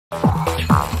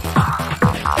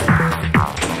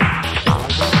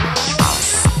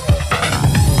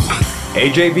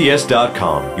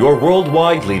HAVS.com, your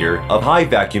worldwide leader of high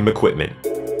vacuum equipment.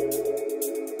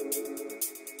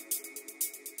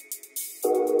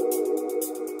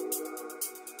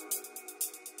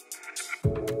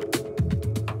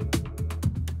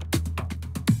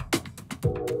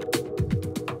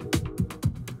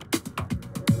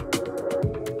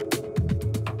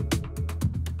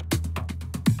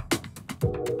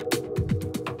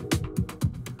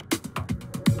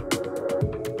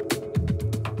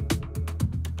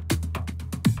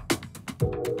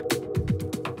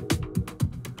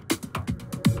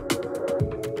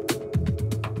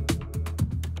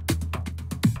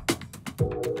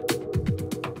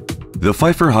 The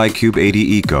Pfeiffer HiCube 80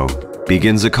 Eco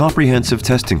begins a comprehensive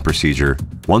testing procedure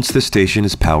once the station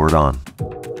is powered on.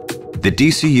 The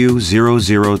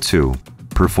DCU-002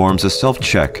 performs a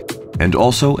self-check and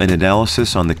also an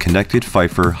analysis on the connected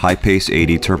Pfeiffer Hi-Pace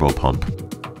 80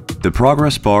 turbopump. The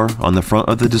progress bar on the front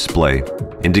of the display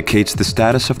indicates the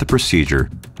status of the procedure,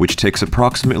 which takes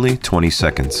approximately 20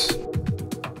 seconds.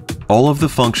 All of the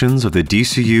functions of the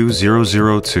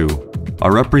DCU-002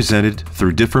 are represented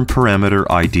through different parameter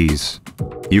IDs.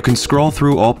 You can scroll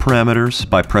through all parameters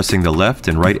by pressing the left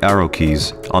and right arrow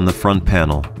keys on the front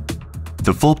panel.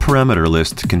 The full parameter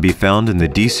list can be found in the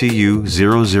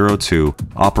DCU-002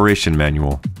 operation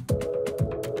manual.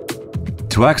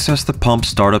 To access the pump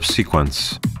startup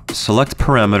sequence, select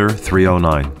parameter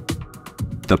 309.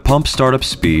 The pump startup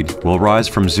speed will rise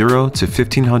from 0 to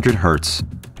 1500 Hz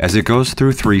as it goes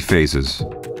through 3 phases.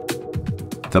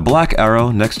 The black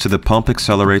arrow next to the pump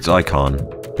accelerates icon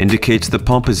indicates the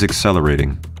pump is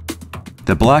accelerating.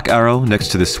 The black arrow next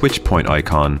to the switch point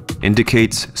icon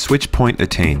indicates switch point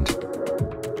attained.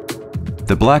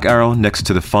 The black arrow next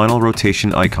to the final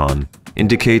rotation icon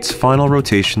indicates final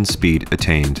rotation speed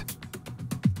attained.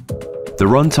 The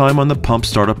runtime on the pump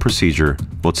startup procedure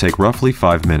will take roughly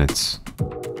 5 minutes.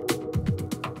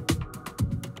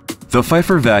 The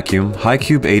Pfeiffer Vacuum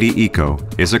HiCube 80 Eco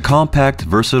is a compact,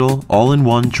 versatile,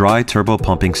 all-in-one dry turbo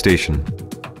pumping station.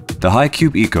 The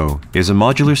HiCube Eco is a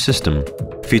modular system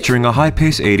featuring a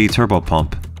Hi-Pace 80 turbo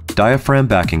pump, diaphragm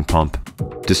backing pump,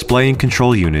 display and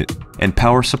control unit, and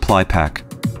power supply pack.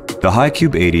 The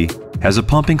HiCube 80 has a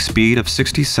pumping speed of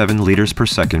 67 liters per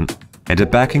second and a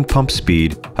backing pump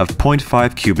speed of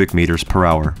 0.5 cubic meters per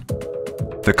hour.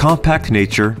 The compact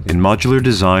nature and modular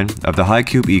design of the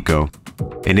HiCube Eco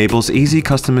enables easy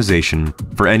customization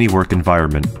for any work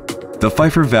environment. The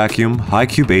Pfeiffer Vacuum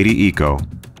HiCube 80 Eco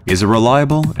is a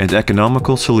reliable and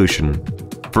economical solution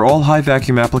for all high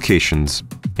vacuum applications,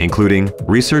 including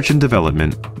research and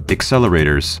development,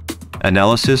 accelerators,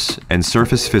 analysis, and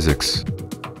surface physics.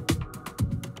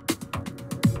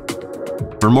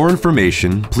 For more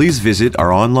information, please visit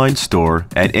our online store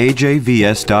at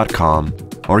ajvs.com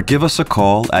or give us a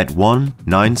call at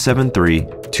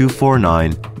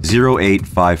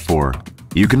 1-973-249-0854.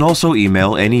 You can also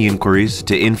email any inquiries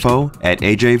to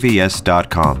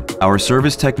info@ajvs.com. Our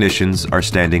service technicians are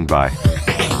standing by.